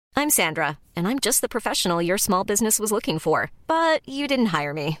I'm Sandra, and I'm just the professional your small business was looking for. But you didn't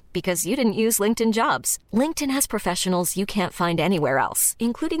hire me because you didn't use LinkedIn Jobs. LinkedIn has professionals you can't find anywhere else,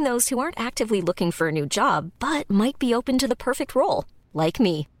 including those who aren't actively looking for a new job, but might be open to the perfect role, like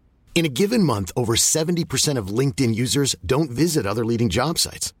me. In a given month, over 70% of LinkedIn users don't visit other leading job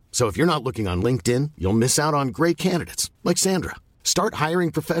sites. So if you're not looking on LinkedIn, you'll miss out on great candidates like Sandra. Start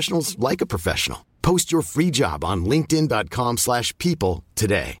hiring professionals like a professional. Post your free job on linkedin.com/people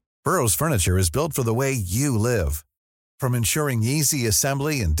today. Burrow's furniture is built for the way you live. From ensuring easy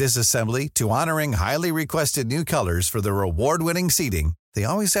assembly and disassembly to honoring highly requested new colors for their award-winning seating, they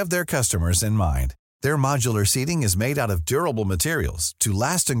always have their customers in mind. Their modular seating is made out of durable materials to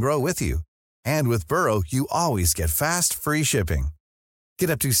last and grow with you. And with Burrow, you always get fast, free shipping.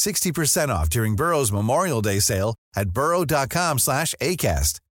 Get up to 60% off during Burrow's Memorial Day sale at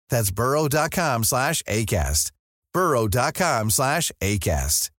burrow.com/ACAST. That's burrow.com/ACAST.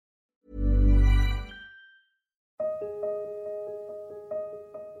 burrow.com/ACAST.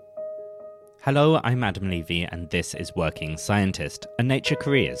 Hello, I'm Adam Levy, and this is Working Scientist, a Nature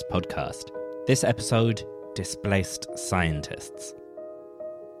Careers podcast. This episode, Displaced Scientists.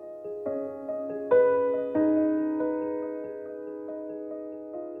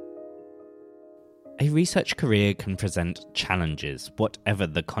 A research career can present challenges, whatever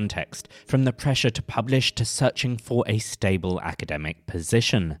the context, from the pressure to publish to searching for a stable academic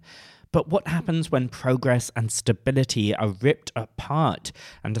position. But what happens when progress and stability are ripped apart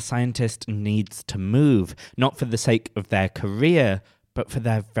and a scientist needs to move, not for the sake of their career, but for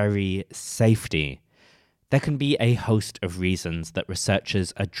their very safety? There can be a host of reasons that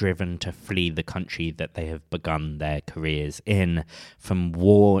researchers are driven to flee the country that they have begun their careers in, from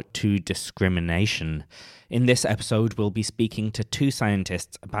war to discrimination. In this episode, we'll be speaking to two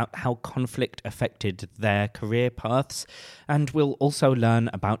scientists about how conflict affected their career paths, and we'll also learn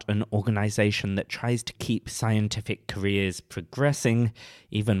about an organisation that tries to keep scientific careers progressing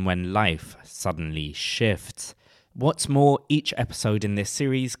even when life suddenly shifts. What's more, each episode in this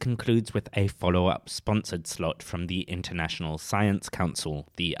series concludes with a follow-up sponsored slot from the International Science Council,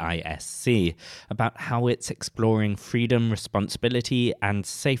 the ISC, about how it's exploring freedom, responsibility, and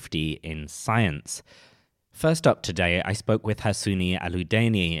safety in science. First up today, I spoke with Hassouni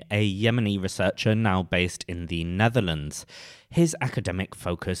Aludeni, a Yemeni researcher now based in the Netherlands. His academic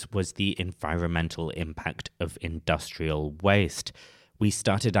focus was the environmental impact of industrial waste. We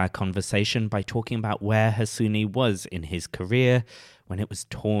started our conversation by talking about where Hassouni was in his career when it was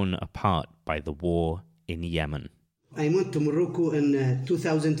torn apart by the war in Yemen. I went to Morocco in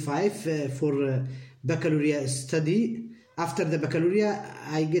 2005 for baccalaureate study. After the baccalaureate,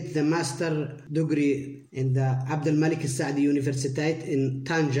 I get the master degree in the Abdel Malik Al-Saadi Universiteit in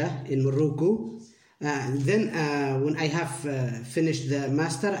Tanja in Morocco. Then when I have finished the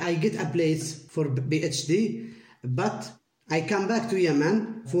master, I get a place for PhD, but I come back to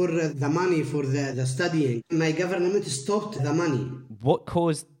Yemen for the money for the studying. My government stopped the money. What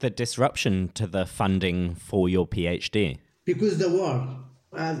caused the disruption to the funding for your PhD? Because the war.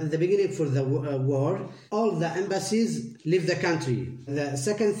 At the beginning for the war, all the embassies leave the country. The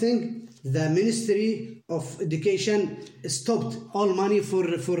second thing, the Ministry of Education stopped all money for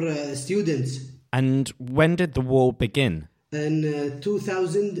students. And when did the war begin? In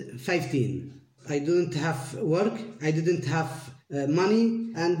 2015. I didn't have work, I didn't have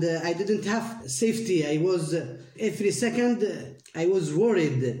money, and I didn't have safety. I was, every second, I was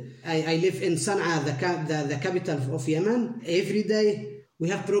worried. I live in Sana'a, the capital of Yemen. Every day we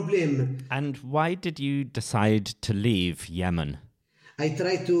have problem. And why did you decide to leave Yemen? I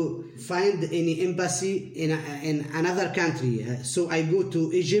try to find any embassy in another country. So I go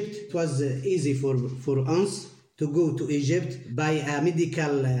to Egypt. It was easy for us to go to Egypt by a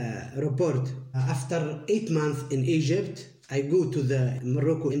medical report. After 8 months in Egypt, I go to the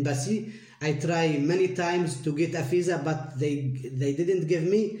Morocco embassy. I try many times to get a visa, but they didn't give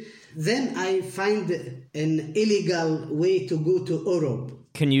me. Then I find an illegal way to go to Europe.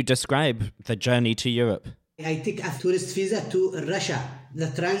 Can you describe the journey to Europe? I take a tourist visa to Russia. The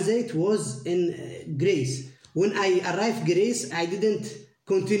transit was in Greece. When I arrived Greece, I didn't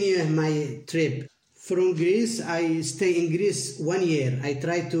continue my trip. From Greece, I stay in Greece 1 year. I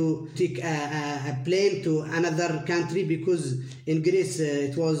try to take a plane to another country because in Greece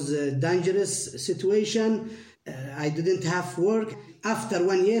it was a dangerous situation. I didn't have work. After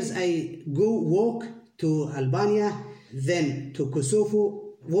 1 year, I go walk to Albania, then to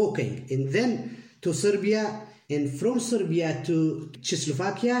Kosovo, walking, and then to Serbia, and from Serbia to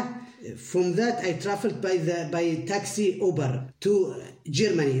Czechoslovakia. From that, I traveled by taxi Uber to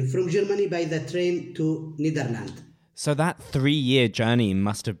Germany. From Germany, by the train to Netherlands. So that 3-year journey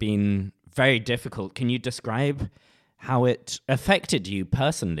must have been very difficult. Can you describe how it affected you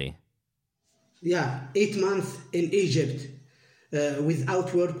personally? Yeah, 8 months in Egypt,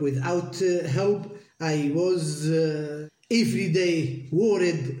 without work, without help. I was every day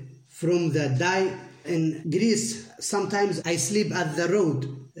worried from the die. In Greece, sometimes I sleep at the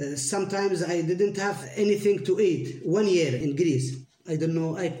road. Sometimes I didn't have anything to eat. 1 year in Greece. I don't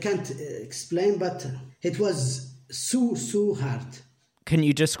know, I can't explain, but it was so hard. Can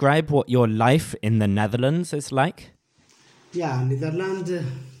you describe what your life in the Netherlands is like? Yeah, Netherlands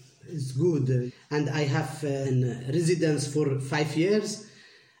is good. And I have residence for 5 years.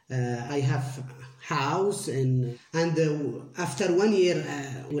 I have house and after 1 year,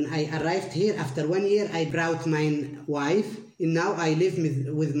 when I arrived here, after 1 year, I brought my wife. And now I live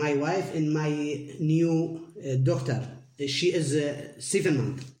with my wife and my new daughter. She is 7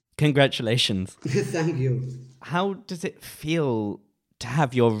 months. Congratulations. Thank you. How does it feel to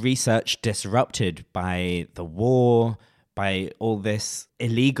have your research disrupted by the war, by all this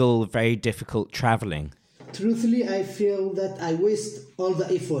illegal, very difficult traveling? Truthfully, I feel that I waste all the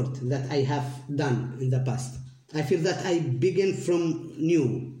effort that I have done in the past. I feel that I begin from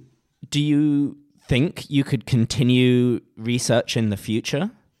new. Do you think you could continue research in the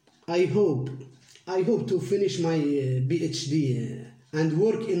future? I hope to finish my PhD and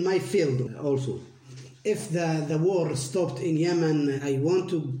work in my field also. If the war stopped in Yemen, I want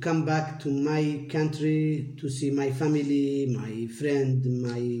to come back to my country to see my family, my friend,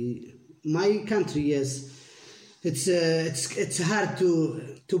 my country. Yes, it's hard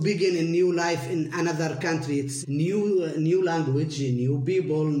to begin a new life in another country. It's new language, new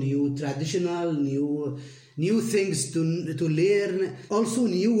people, new traditional, new things to learn. Also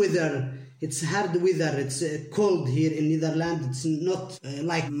new weather. It's hard weather. It's cold here in Netherlands. It's not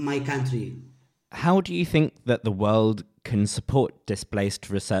like my country. How do you think that the world can support displaced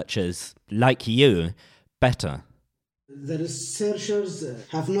researchers like you better? The researchers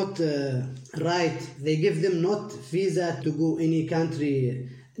have not right. They give them not visa to go any country.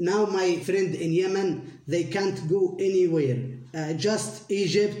 Now my friend in Yemen, they can't go anywhere. Just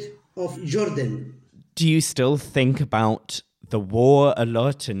Egypt or Jordan. Do you still think about the war a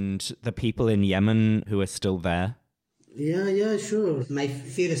lot and the people in Yemen who are still there? Yeah, sure. My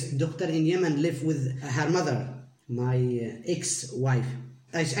first doctor in Yemen lived with her mother, my ex-wife.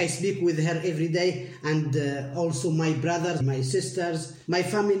 I speak with her every day, and also my brothers, my sisters, my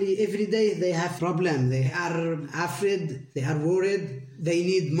family. Every day they have problem. They are afraid, they are worried, they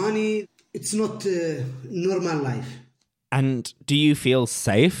need money. It's not normal life. And do you feel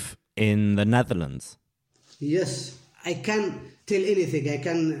safe in the Netherlands? Yes, I can tell anything.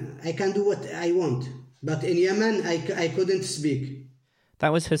 I can do what I want. But in Yemen, I couldn't speak.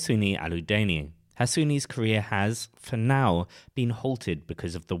 That was Hassouni Aludeni. Hassouni's career has, for now, been halted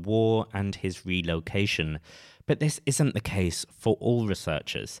because of the war and his relocation. But this isn't the case for all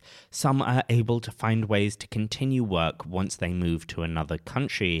researchers. Some are able to find ways to continue work once they move to another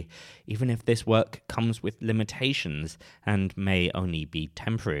country, even if this work comes with limitations and may only be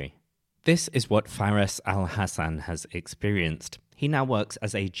temporary. This is what Fares Al-Hassan has experienced. He now works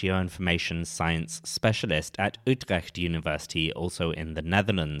as a geoinformation science specialist at Utrecht University, also in the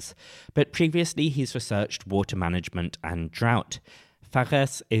Netherlands. But previously he's researched water management and drought.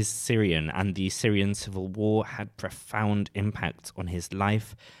 Fares is Syrian, and the Syrian civil war had profound impacts on his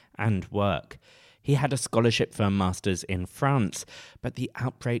life and work. He had a scholarship for a master's in France, but the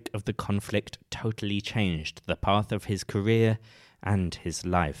outbreak of the conflict totally changed the path of his career and his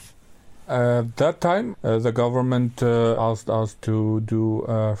life. At that time, the government asked us to do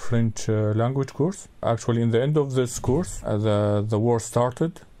a French language course. Actually, in the end of this course, the war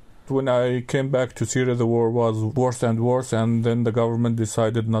started. When I came back to Syria, the war was worse and worse, and then the government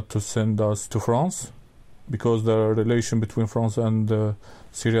decided not to send us to France because the relation between France and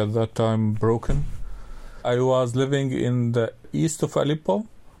Syria at that time broken. I was living in the east of Aleppo,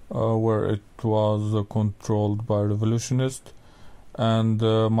 where it was controlled by revolutionists. And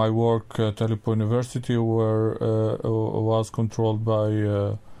my work at Aleppo University was controlled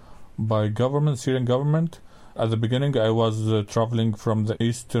by government, Syrian government. At the beginning, I was traveling from the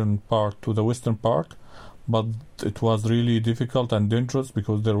eastern part to the western part, but it was really difficult and dangerous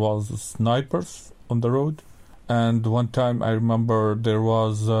because there was snipers on the road. And one time I remember there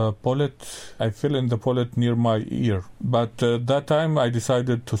was a bullet. I fell in the bullet near my ear. But that time I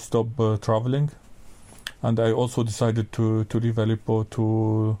decided to stop traveling. And I also decided to leave Aleppo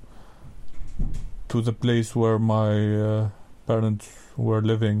to the place where my parents were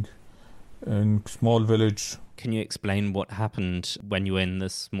living, in a small village. Can you explain what happened when you were in the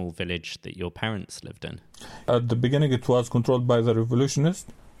small village that your parents lived in? At the beginning, it was controlled by the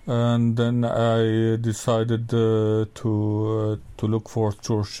revolutionists, and then I decided to look for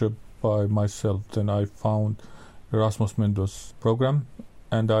stewardship by myself. Then I found Erasmus Mundus program,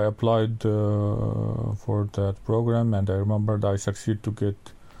 and I applied for that program, and I remembered I succeeded to get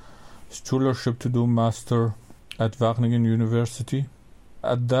scholarship to do master at Wageningen University.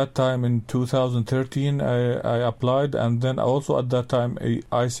 At that time in 2013 I applied, and then also at that time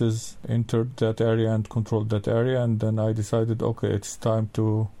ISIS entered that area and controlled that area, and then I decided, okay, it's time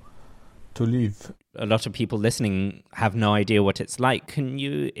to leave. A lot of people listening have no idea what it's like. Can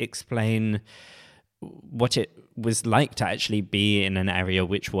you explain what it was like to actually be in an area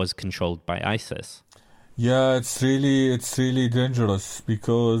which was controlled by ISIS? Yeah, it's really dangerous,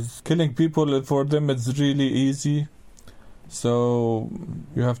 because killing people, for them it's really easy. So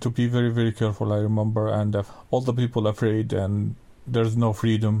you have to be very, very careful, I remember, and all the people afraid, and there's no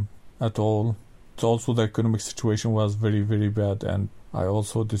freedom at all. So also the economic situation was very, very bad, and I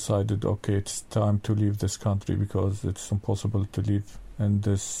also decided, okay, it's time to leave this country, because it's impossible to live in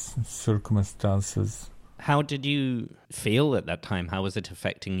these circumstances. How did you feel at that time? How was it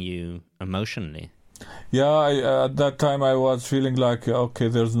affecting you emotionally? Yeah, at that time I was feeling like, okay,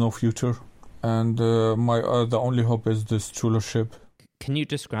 there's no future. And the only hope is this scholarship. Can you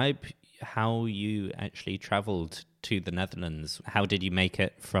describe how you actually traveled to the Netherlands? How did you make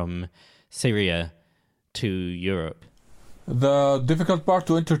it from Syria to Europe? The difficult part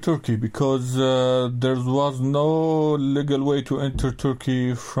to enter Turkey, because there was no legal way to enter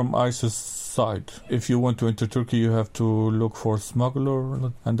Turkey from ISIS side. If you want to enter Turkey, you have to look for a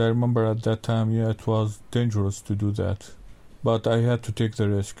smuggler. And I remember at that time, it was dangerous to do that. But I had to take the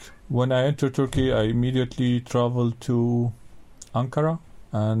risk. When I entered Turkey, I immediately traveled to Ankara,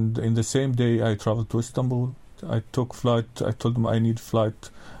 and in the same day I traveled to Istanbul. I took flight. I told them I need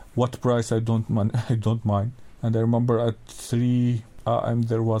flight. What price? I don't mind. And I remember at 3 a.m.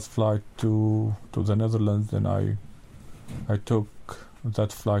 there was flight to the Netherlands, and I took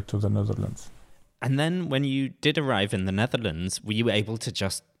that flight to the Netherlands. And then when you did arrive in the Netherlands, were you able to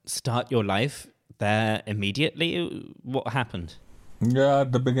just start your life there immediately? What happened? Yeah,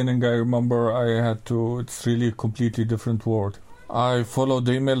 at the beginning I remember I had to, it's really a completely different world. I followed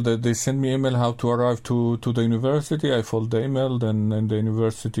the email that they sent me email how to arrive to the university. I followed the email, then in the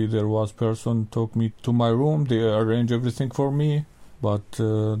university there was person took me to my room. They arranged everything for me, but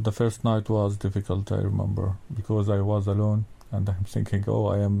the first night was difficult, I remember, because I was alone, and I'm thinking, oh,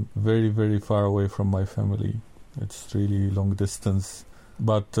 I am very, very far away from my family. It's really long distance.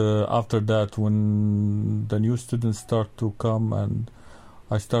 But after that, when the new students start to come and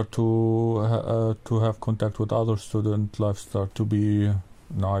I start to have contact with other students, life start to be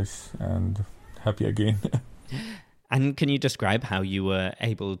nice and happy again. And can you describe how you were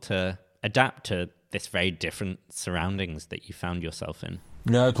able to adapt to this very different surroundings that you found yourself in?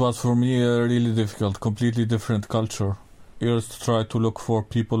 Yeah, it was for me really difficult, completely different culture. First, try to look for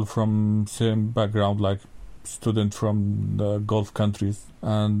people from same background, like student from the Gulf countries,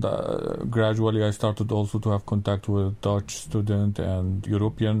 and gradually I started also to have contact with Dutch student and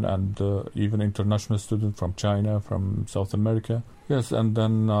European and even international student from China, from South America. Yes, and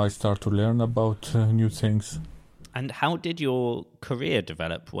then I start to learn about new things. And how did your career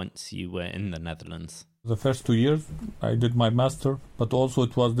develop once you were in the Netherlands? The first 2 years I did my master, but also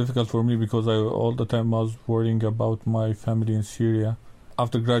it was difficult for me because I all the time was worrying about my family in Syria.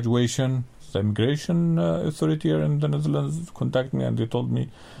 After graduation, the immigration authority here in the Netherlands contacted me, and they told me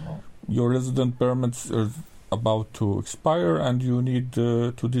your resident permits are about to expire and you need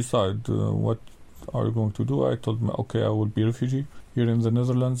to decide what are you going to do. I told them, okay, I will be a refugee here in the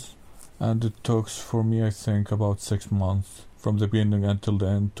Netherlands, and it took for me, I think, about 6 months from the beginning until the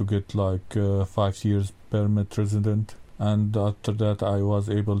end to get like 5 years permit resident. And after that I was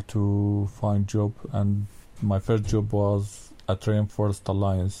able to find job, and my first job was at Rainforest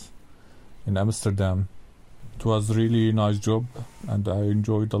Alliance in Amsterdam. It was really nice job and I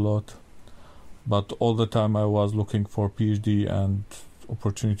enjoyed a lot, but all the time I was looking for PhD and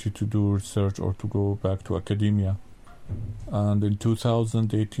opportunity to do research or to go back to academia. And in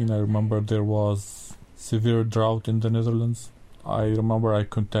 2018 I remember there was severe drought in the Netherlands. I remember I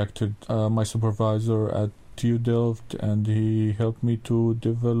contacted my supervisor at TU Delft, and he helped me to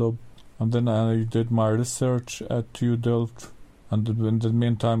develop, and then I did my research at TU Delft. And in the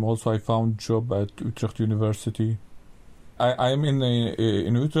meantime, also I found job at Utrecht University. I'm in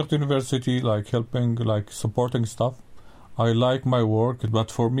Utrecht University, like helping, like supporting stuff. I like my work,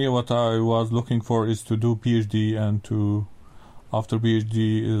 but for me, what I was looking for is to do PhD and to after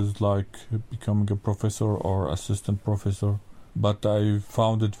PhD is like becoming a professor or assistant professor. But I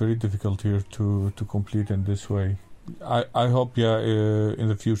found it very difficult here to complete in this way. I hope, in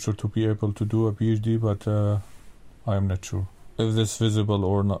the future to be able to do a PhD, but I am not sure if this is visible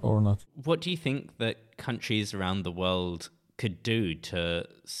or not. What do you think that countries around the world could do to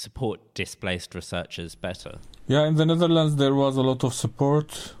support displaced researchers better? Yeah, in the Netherlands there was a lot of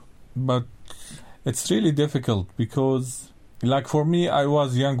support, but it's really difficult because, like for me, I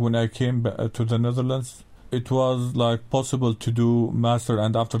was young when I came to the Netherlands. It was like possible to do master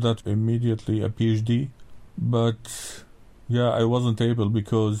and after that immediately a PhD, but I wasn't able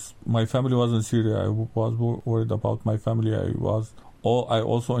because my family was in Syria. I was worried about my family. I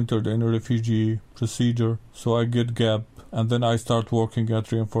also entered in a refugee procedure, so I get gap, and then I start working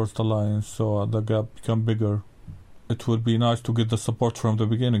at Reinforced Alliance, so the gap become bigger. It would be nice to get the support from the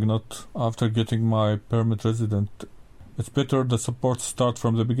beginning, not after getting my permanent resident. It's better the support start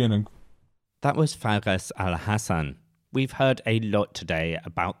from the beginning. That was Fares Al-Hassan. We've heard a lot today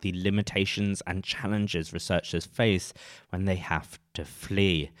about the limitations and challenges researchers face when they have to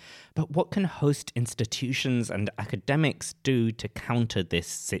flee. But what can host institutions and academics do to counter this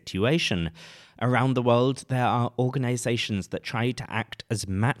situation? Around the world, there are organizations that try to act as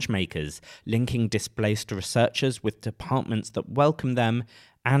matchmakers, linking displaced researchers with departments that welcome them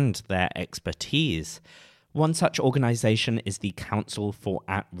and their expertise. One such organisation is the Council for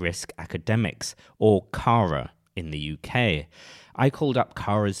At-Risk Academics, or CARA, in the UK. I called up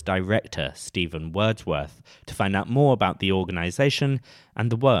CARA's director, Stephen Wordsworth, to find out more about the organisation and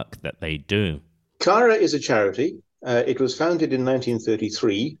the work that they do. CARA is a charity. It was founded in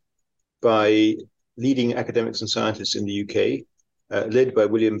 1933 by leading academics and scientists in the UK, led by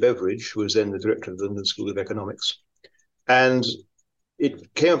William Beveridge, who was then the director of the London School of Economics. And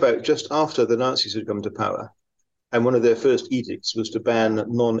it came about just after the Nazis had come to power. And one of their first edicts was to ban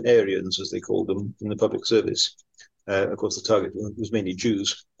non-Aryans, as they called them, in the public service. Of course, the target was mainly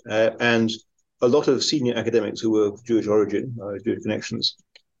Jews. And a lot of senior academics who were of Jewish origin, Jewish connections,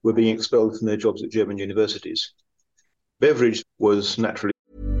 were being expelled from their jobs at German universities. Beveridge was naturally...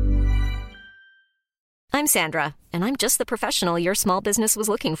 I'm Sandra, and I'm just the professional your small business was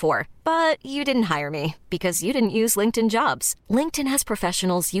looking for. But you didn't hire me because you didn't use LinkedIn Jobs. LinkedIn has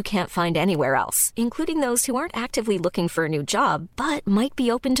professionals you can't find anywhere else, including those who aren't actively looking for a new job, but might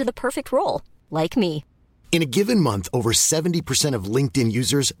be open to the perfect role, like me. In a given month, over 70% of LinkedIn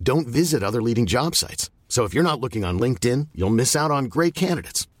users don't visit other leading job sites. So if you're not looking on LinkedIn, you'll miss out on great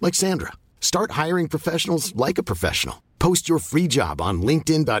candidates like Sandra. Start hiring professionals like a professional. Post your free job on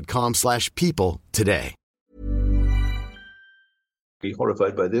linkedin.com/people today.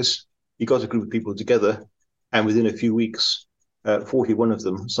 Horrified by this, he got a group of people together, and within a few weeks, 41 of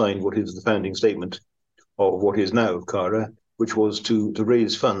them signed what is the founding statement of what is now CARA, which was to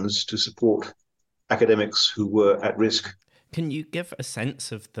raise funds to support academics who were at risk. Can you give a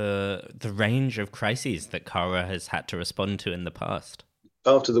sense of the range of crises that CARA has had to respond to in the past?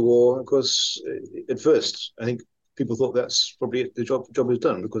 After the war, of course, at first, I think people thought that's probably it, the job was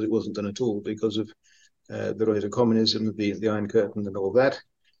done, because it wasn't done at all, because of the rise of communism, the Iron Curtain and all that,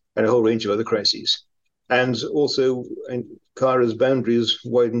 and a whole range of other crises. And also, CARA's boundaries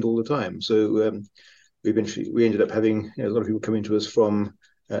widened all the time. So we ended up having a lot of people coming to us from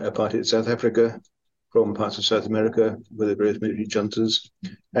apartheid South Africa, from parts of South America, where there were various military juntas,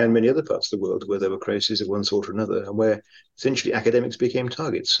 and many other parts of the world where there were crises of one sort or another, and where essentially academics became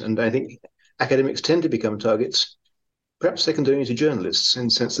targets. And I think academics tend to become targets, perhaps secondary to journalists, in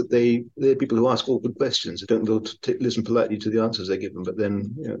the sense that they're people who ask awkward questions. They don't listen politely to the answers they give them, but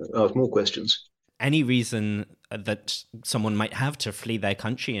then ask more questions. Any reason that someone might have to flee their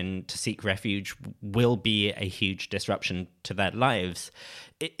country and to seek refuge will be a huge disruption to their lives.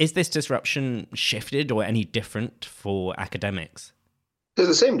 Is this disruption shifted or any different for academics? There's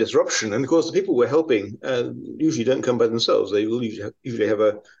the same disruption, and of course the people we're helping usually don't come by themselves. They will usually have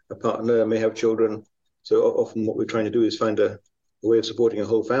a partner, may have children. So often what we're trying to do is find a way of supporting a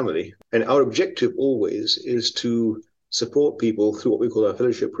whole family. And our objective always is to support people through what we call our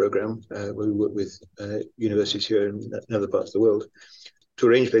fellowship program, where we work with universities here and other parts of the world to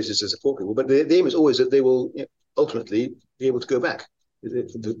arrange places to support people. But the aim is always that they will ultimately be able to go back.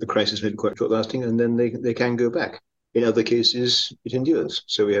 The crisis may be quite short-lasting, and then they can go back. In other cases, it endures.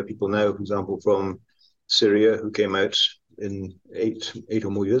 So we have people now, for example, from Syria who came out in eight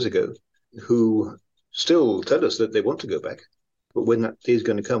or more years ago, who still tell us that they want to go back. But when that day is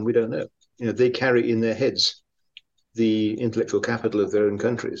going to come, we don't know. They carry in their heads the intellectual capital of their own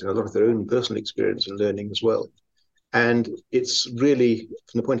countries and a lot of their own personal experience and learning as well. And it's really,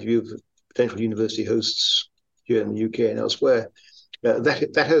 from the point of view of potential university hosts, here in the UK and elsewhere,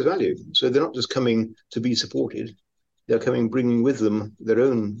 that has value. So they're not just coming to be supported, they're coming bringing with them their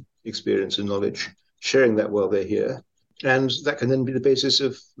own experience and knowledge, sharing that while they're here, and that can then be the basis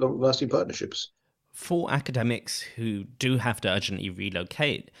of long-lasting partnerships. For academics who do have to urgently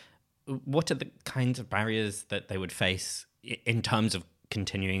relocate, what are the kinds of barriers that they would face in terms of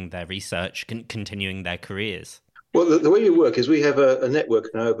continuing their research, continuing their careers? Well, the way we work is we have a network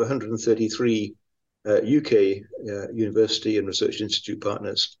now of 133 UK university and research institute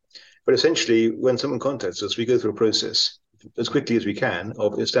partners. But essentially, when someone contacts us, we go through a process as quickly as we can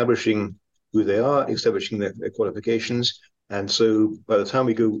of establishing who they are, establishing their qualifications. And so by the time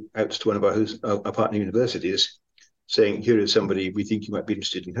we go out to one of our partner universities, saying, here is somebody we think you might be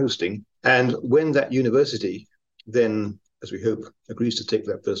interested in hosting. And when that university then, as we hope, agrees to take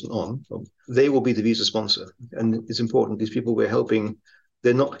that person on, they will be the visa sponsor. And it's important, these people we're helping,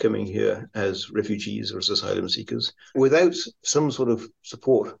 they're not coming here as refugees or as asylum seekers. Without some sort of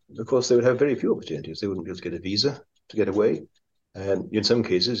support, of course, they would have very few opportunities. They wouldn't be able to get a visa to get away. And in some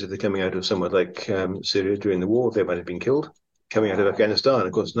cases, if they're coming out of somewhere like Syria during the war, they might have been killed. Coming out of Afghanistan,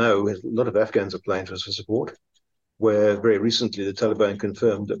 of course, now a lot of Afghans applying to us for support, where very recently the Taliban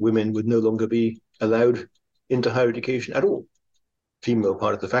confirmed that women would no longer be allowed into higher education at all. Female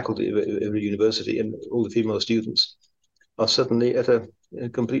part of the faculty of every university and all the female students are suddenly at a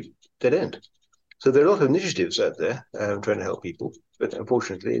complete dead end. So there are a lot of initiatives out there trying to help people, but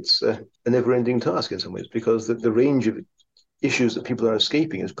unfortunately it's a never-ending task in some ways, because the range of issues that people are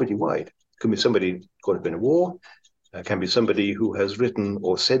escaping is pretty wide. It can be somebody caught up in a war, can be somebody who has written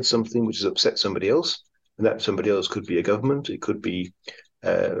or said something which has upset somebody else, and that somebody else could be a government, it could be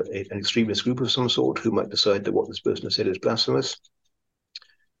an extremist group of some sort who might decide that what this person has said is blasphemous.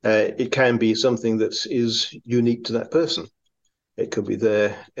 It can be something that is unique to that person. It could be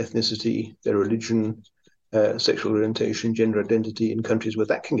their ethnicity, their religion, sexual orientation, gender identity in countries where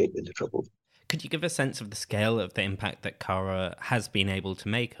that can get into trouble. Could you give a sense of the scale of the impact that CARA has been able to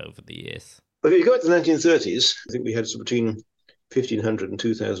make over the years? Well, if you go back to the 1930s, I think we had between 1,500 and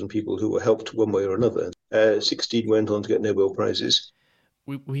 2,000 people who were helped one way or another. 16 went on to get Nobel Prizes.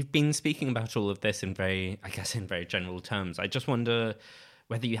 We've been speaking about all of this in very general terms. I just wonder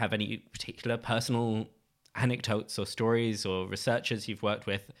whether you have any particular personal anecdotes or stories or researchers you've worked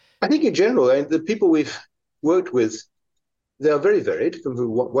with. I think in general, the people we've worked with, they are very varied, from a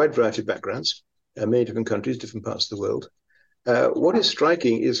wide variety of backgrounds, many different countries, different parts of the world. What is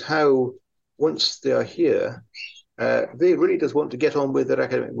striking is how, once they are here, they really just want to get on with their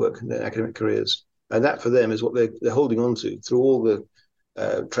academic work and their academic careers. And that for them is what they're holding on to through all the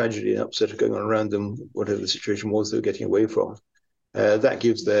tragedy and upset going on around them, whatever the situation was they were getting away from. That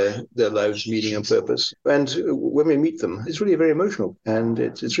gives their lives meaning and purpose. And when we meet them, it's really very emotional. And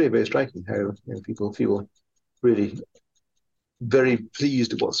it's really very striking how people feel really very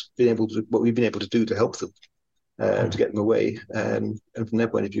pleased at what we've been able to do to help them, to get them away. And from their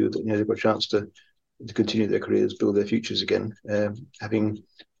point of view, they've got a chance to continue their careers, build their futures again, having,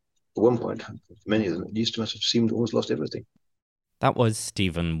 at one point, many of them at least, must have seemed almost lost everything. That was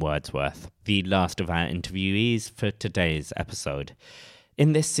Stephen Wordsworth, the last of our interviewees for today's episode.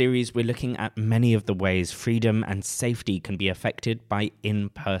 In this series, we're looking at many of the ways freedom and safety can be affected by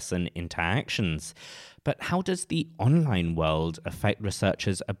in-person interactions. But how does the online world affect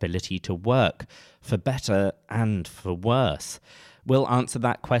researchers' ability to work, for better and for worse? We'll answer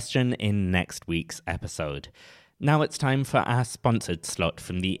that question in next week's episode. Now it's time for our sponsored slot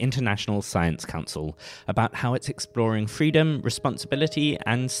from the International Science Council about how it's exploring freedom, responsibility,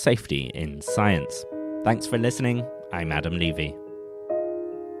 and safety in science. Thanks for listening. I'm Adam Levy.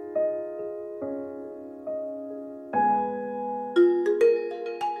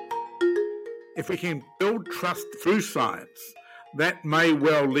 If we can build trust through science, that may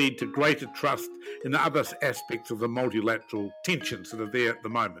well lead to greater trust in other aspects of the multilateral tensions that are there at the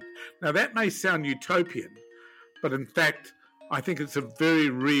moment. Now, that may sound utopian, but in fact, I think it's a very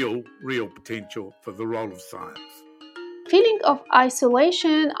real potential for the role of science. Feelings of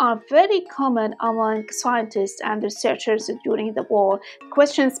isolation are very common among scientists and researchers during the war.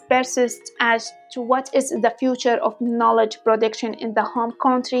 Questions persist as to what is the future of knowledge production in the home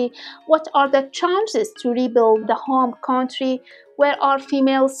country, what are the chances to rebuild the home country, where are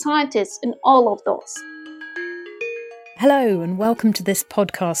female scientists in all of those? Hello and welcome to this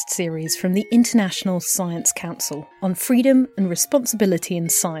podcast series from the International Science Council on freedom and responsibility in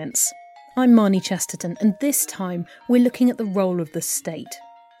science. I'm Marnie Chesterton, and this time we're looking at the role of the state.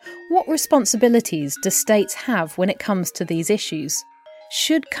 What responsibilities do states have when it comes to these issues?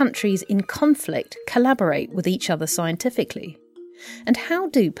 Should countries in conflict collaborate with each other scientifically? And how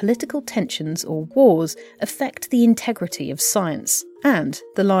do political tensions or wars affect the integrity of science and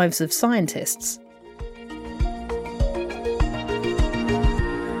the lives of scientists?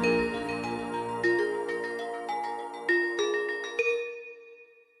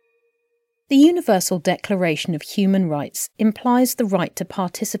 The Universal Declaration of Human Rights implies the right to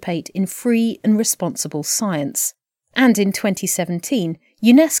participate in free and responsible science. And in 2017,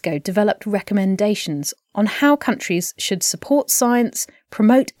 UNESCO developed recommendations on how countries should support science,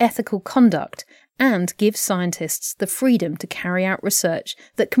 promote ethical conduct, and give scientists the freedom to carry out research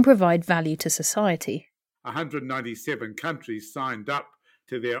that can provide value to society. 197 countries signed up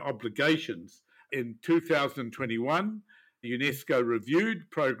to their obligations. In 2021, UNESCO reviewed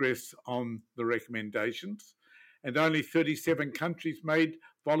progress on the recommendations, and only 37 countries made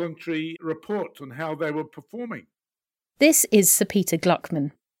voluntary reports on how they were performing. This is Sir Peter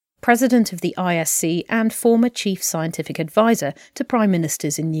Gluckman, President of the ISC and former Chief Scientific Advisor to Prime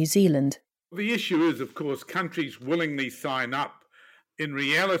Ministers in New Zealand. The issue is, of course, countries willingly sign up. In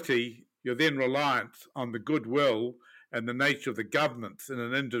reality, you're then reliant on the goodwill and the nature of the governance in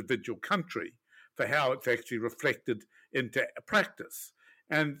an individual country for how it's actually reflected into practice.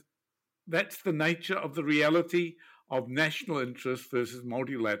 And that's the nature of the reality of national interest versus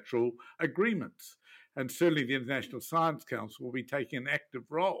multilateral agreements. And certainly the International Science Council will be taking an active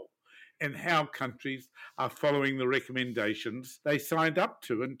role in how countries are following the recommendations they signed up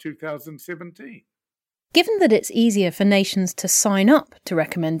to in 2017. Given that it's easier for nations to sign up to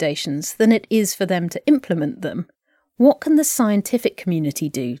recommendations than it is for them to implement them, what can the scientific community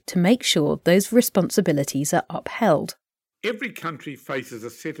do to make sure those responsibilities are upheld? Every country faces a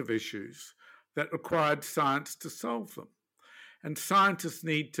set of issues that required science to solve them. And scientists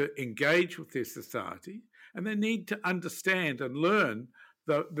need to engage with their society, and they need to understand and learn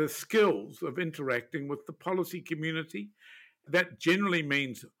the skills of interacting with the policy community. That generally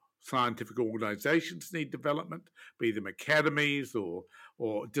means scientific organisations need development, be them academies or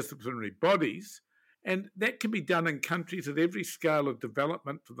disciplinary bodies. And that can be done in countries at every scale of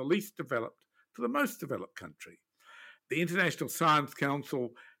development, from the least developed to the most developed country. The International Science Council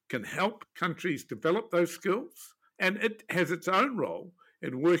can help countries develop those skills, and it has its own role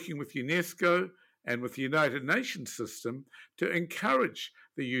in working with UNESCO and with the United Nations system to encourage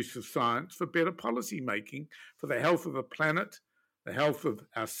the use of science for better policy making, for the health of the planet, the health of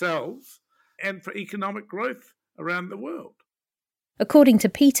ourselves, and for economic growth around the world. According to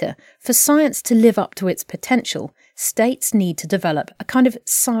Peter, for science to live up to its potential, states need to develop a kind of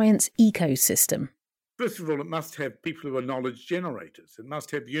science ecosystem. First of all, it must have people who are knowledge generators. It must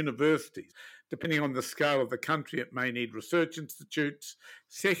have universities. Depending on the scale of the country, it may need research institutes.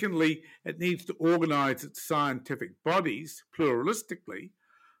 Secondly, it needs to organise its scientific bodies pluralistically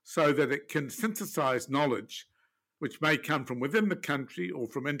so that it can synthesise knowledge, which may come from within the country or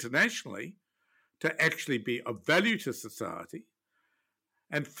from internationally, to actually be of value to society.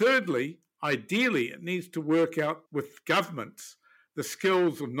 And thirdly, ideally, it needs to work out with governments the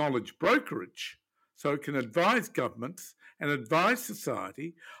skills of knowledge brokerage so it can advise governments and advise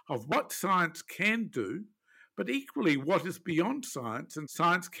society of what science can do, but equally what is beyond science and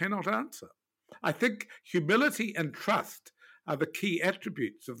science cannot answer. I think humility and trust are the key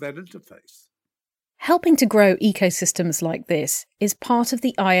attributes of that interface. Helping to grow ecosystems like this is part of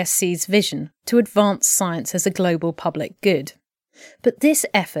the ISC's vision to advance science as a global public good. But this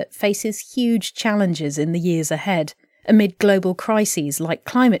effort faces huge challenges in the years ahead, amid global crises like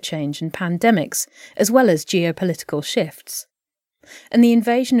climate change and pandemics, as well as geopolitical shifts. And the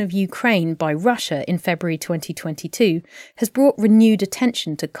invasion of Ukraine by Russia in February 2022 has brought renewed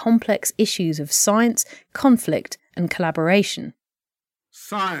attention to complex issues of science, conflict and collaboration.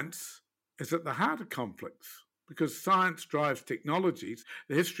 Science is at the heart of conflicts because science drives technologies.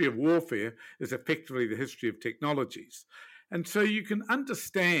 The history of warfare is effectively the history of technologies. And so you can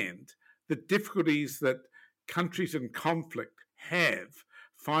understand the difficulties that countries in conflict have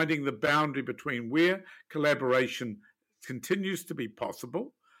finding the boundary between where collaboration continues to be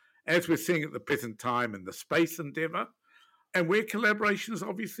possible, as we're seeing at the present time in the space endeavour, and where collaboration is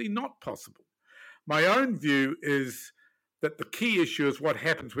obviously not possible. My own view is that the key issue is what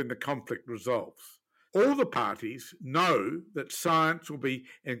happens when the conflict resolves. All the parties know that science will be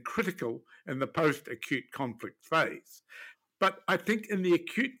critical in the post-acute conflict phase. But I think in the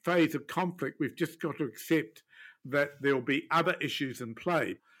acute phase of conflict, we've just got to accept that there will be other issues in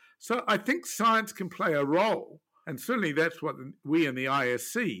play. So I think science can play a role, and certainly that's what we in the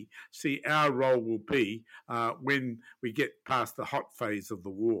ISC see our role will be when we get past the hot phase of the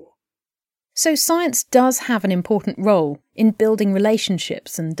war. So science does have an important role in building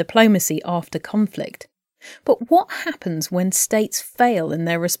relationships and diplomacy after conflict. But what happens when states fail in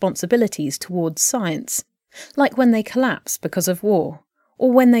their responsibilities towards science? Like when they collapse because of war,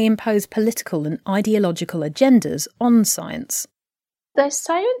 or when they impose political and ideological agendas on science? The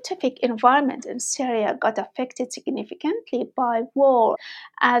scientific environment in Syria got affected significantly by war,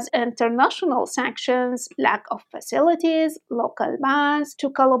 as international sanctions, lack of facilities, local bans to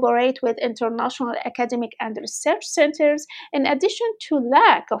collaborate with international academic and research centers, in addition to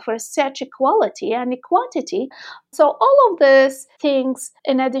lack of research quality and quantity. So all of these things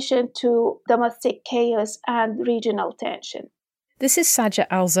in addition to domestic chaos and regional tension. This is Sajja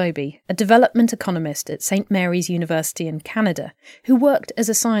Al-Zobi, a development economist at St Mary's University in Canada, who worked as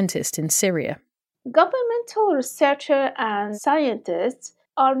a scientist in Syria. Governmental researchers and scientists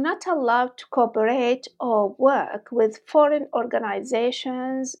are not allowed to cooperate or work with foreign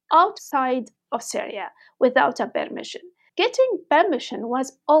organizations outside of Syria without a permission. Getting permission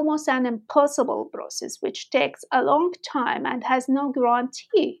was almost an impossible process, which takes a long time and has no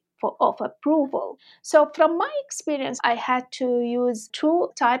guarantee of approval. So from my experience, I had to use two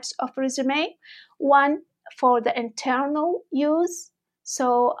types of resume. One for the internal use,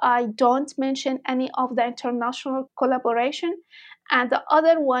 so I don't mention any of the international collaboration, and the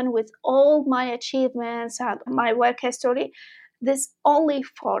other one with all my achievements and my work history. This only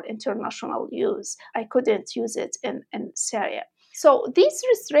for international use. I couldn't use it in Syria. So these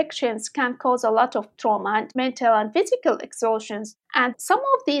restrictions can cause a lot of trauma and mental and physical exhaustions. And some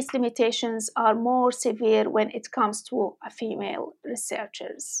of these limitations are more severe when it comes to female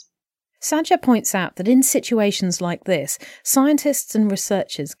researchers. Sajja points out that in situations like this, scientists and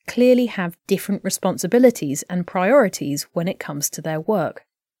researchers clearly have different responsibilities and priorities when it comes to their work.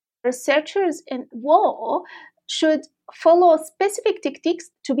 Researchers in war should follow specific techniques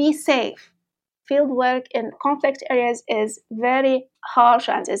to be safe. Fieldwork in conflict areas is very harsh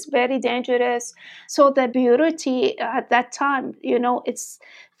and is very dangerous. So the priority at that time, it's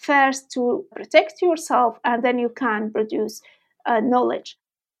first to protect yourself and then you can produce knowledge.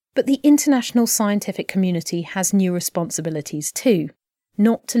 But the international scientific community has new responsibilities too,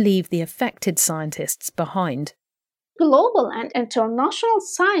 not to leave the affected scientists behind. Global and international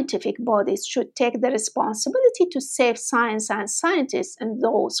scientific bodies should take the responsibility to save science and scientists in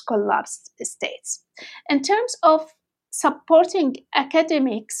those collapsed states. In terms of supporting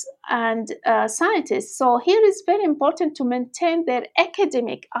academics and scientists, so here is very important to maintain their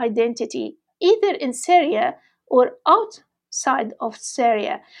academic identity, either in Syria or outside of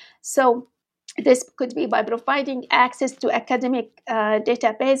Syria. So this could be by providing access to academic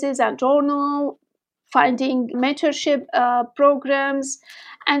databases and journals, finding mentorship programs.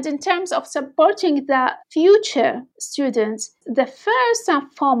 And in terms of supporting the future students, the first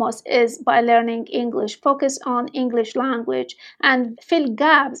and foremost is by learning English, focus on English language and fill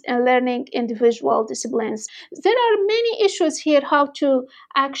gaps in learning individual disciplines. There are many issues here how to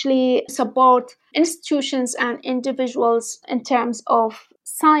actually support institutions and individuals in terms of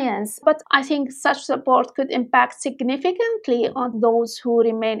science, but I think such support could impact significantly on those who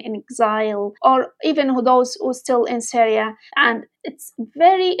remain in exile or even those who are still in Syria. And it's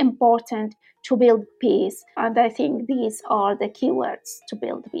very important to build peace. And I think these are the keywords to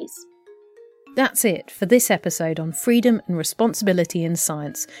build peace. That's it for this episode on freedom and responsibility in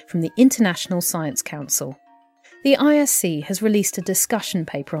science from the International Science Council. The ISC has released a discussion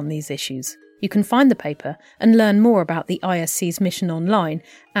paper on these issues. You can find the paper and learn more about the ISC's mission online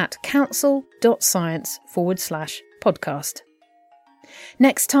at council.science/podcast.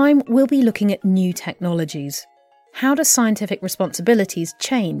 Next time, we'll be looking at new technologies. How do scientific responsibilities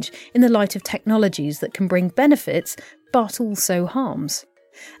change in the light of technologies that can bring benefits but also harms?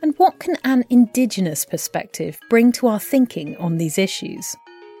 And what can an Indigenous perspective bring to our thinking on these issues?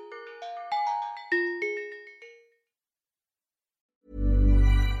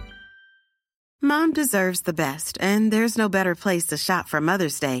 Mom deserves the best, and there's no better place to shop for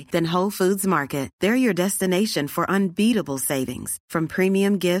Mother's Day than Whole Foods Market. They're your destination for unbeatable savings, from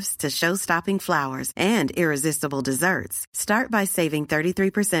premium gifts to show-stopping flowers and irresistible desserts. Start by saving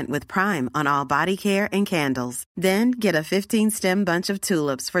 33% with Prime on all body care and candles. Then get a 15-stem bunch of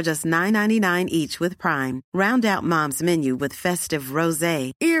tulips for just $9.99 each with Prime. Round out Mom's menu with festive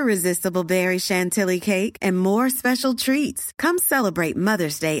rosé, irresistible berry chantilly cake, and more special treats. Come celebrate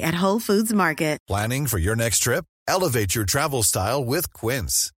Mother's Day at Whole Foods Market. Planning for your next trip? Elevate your travel style with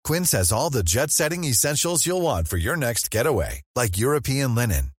Quince. Quince has all the jet-setting essentials you'll want for your next getaway, like European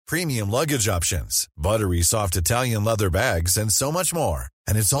linen, premium luggage options, buttery soft Italian leather bags, and so much more.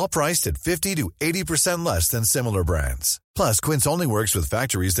 And it's all priced at 50 to 80% less than similar brands. Plus, Quince only works with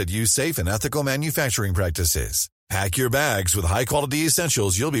factories that use safe and ethical manufacturing practices. Pack your bags with high-quality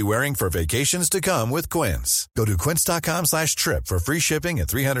essentials you'll be wearing for vacations to come with Quince. Go to quince.com/trip for free shipping and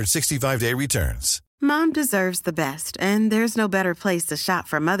 365-day returns. Mom deserves the best, and there's no better place to shop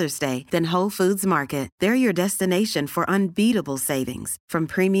for Mother's Day than Whole Foods Market. They're your destination for unbeatable savings, from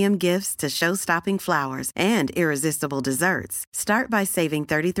premium gifts to show-stopping flowers and irresistible desserts. Start by saving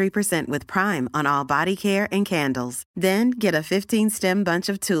 33% with Prime on all body care and candles. Then get a 15-stem bunch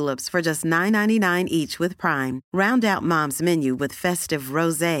of tulips for just $9.99 each with Prime. Round out Mom's menu with festive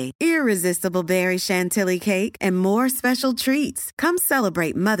rosé, irresistible berry chantilly cake, and more special treats. Come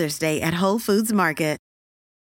celebrate Mother's Day at Whole Foods Market.